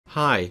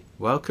Hi,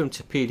 welcome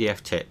to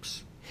PDF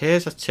Tips.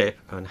 Here's a tip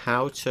on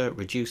how to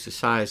reduce the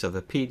size of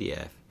a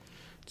PDF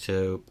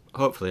to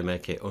hopefully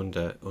make it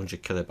under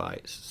 100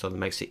 kilobytes, so that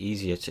makes it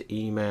easier to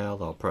email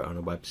or put on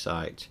a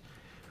website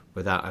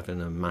without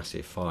having a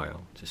massive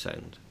file to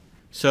send.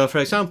 So for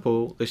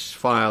example, this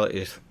file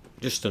is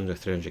just under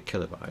 300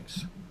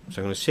 kilobytes. So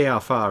I'm going to see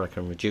how far I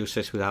can reduce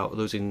this without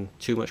losing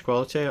too much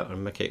quality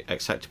and make it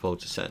acceptable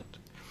to send.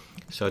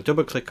 So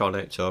double click on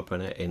it to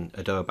open it in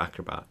Adobe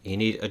Acrobat. You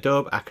need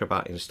Adobe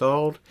Acrobat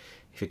installed.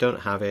 If you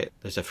don't have it,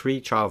 there's a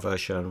free trial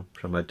version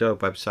from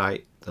Adobe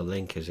website. The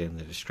link is in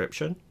the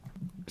description.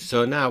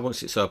 So now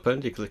once it's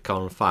opened, you click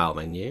on File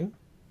menu,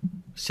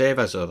 Save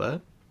as Other,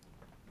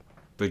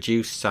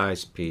 Reduce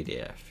Size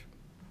PDF.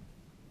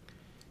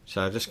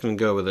 So I'm just going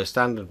to go with the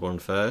standard one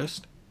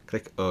first.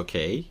 Click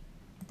OK.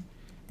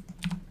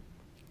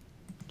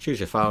 Choose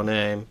your file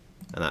name.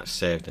 And that's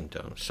saved and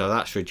done. So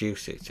that's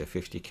reduced it to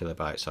 50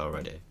 kilobytes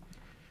already.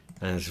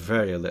 And there's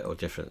very little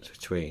difference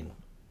between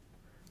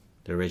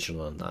the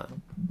original and that.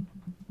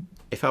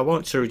 If I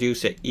want to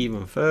reduce it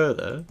even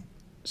further,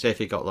 say if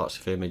you've got lots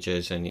of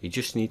images and you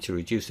just need to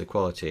reduce the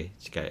quality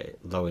to get it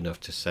low enough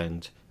to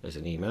send as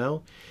an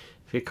email,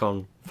 click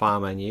on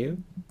File menu,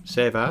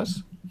 Save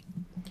As,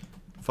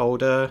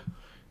 Folder.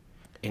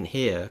 In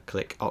here,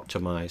 click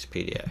Optimize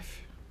PDF.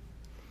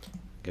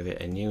 Give it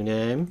a new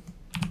name.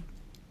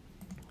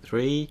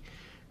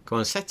 Go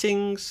on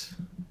Settings.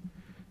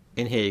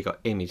 In here you've got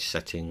Image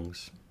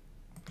Settings.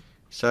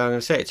 So I'm going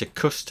to set it to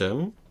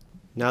Custom.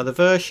 Now the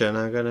version,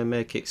 I'm going to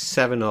make it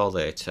 7 or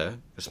later,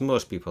 because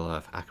most people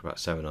have Acrobat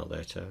 7 or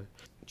later.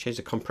 Change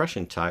the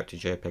compression type to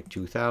JPEG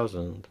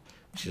 2000,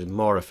 which is a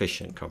more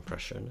efficient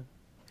compression.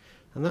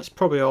 And that's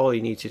probably all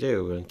you need to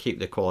do, and keep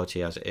the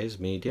quality as it is,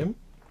 medium.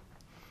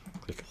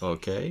 Click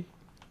OK.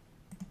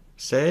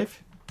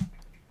 Save.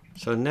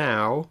 So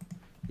now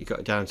you got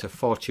it down to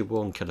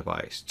 41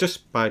 kilobytes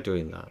just by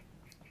doing that.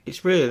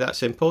 It's really that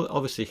simple.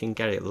 Obviously you can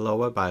get it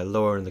lower by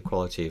lowering the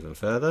quality even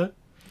further,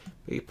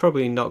 but you're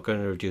probably not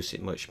going to reduce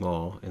it much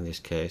more in this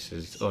case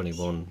as it's only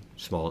one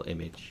small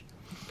image.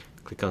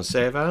 Click on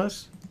Save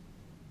As,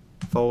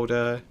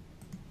 Folder,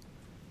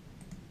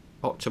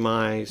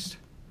 Optimized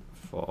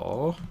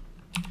for,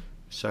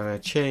 so I'm going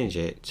to change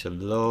it to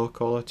low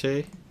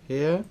quality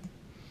here.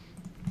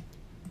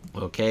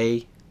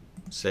 OK,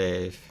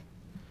 save,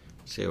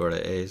 see what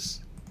it is.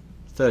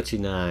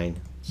 39,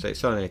 so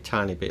it's only a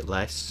tiny bit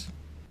less,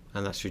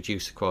 and that's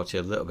reduced the quality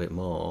a little bit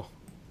more,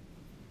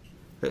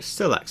 but it's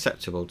still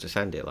acceptable to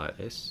send it like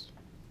this.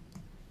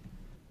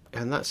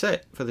 And that's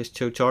it for this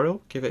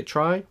tutorial. Give it a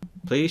try.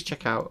 Please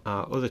check out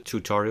our other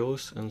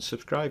tutorials and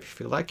subscribe if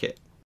you like it.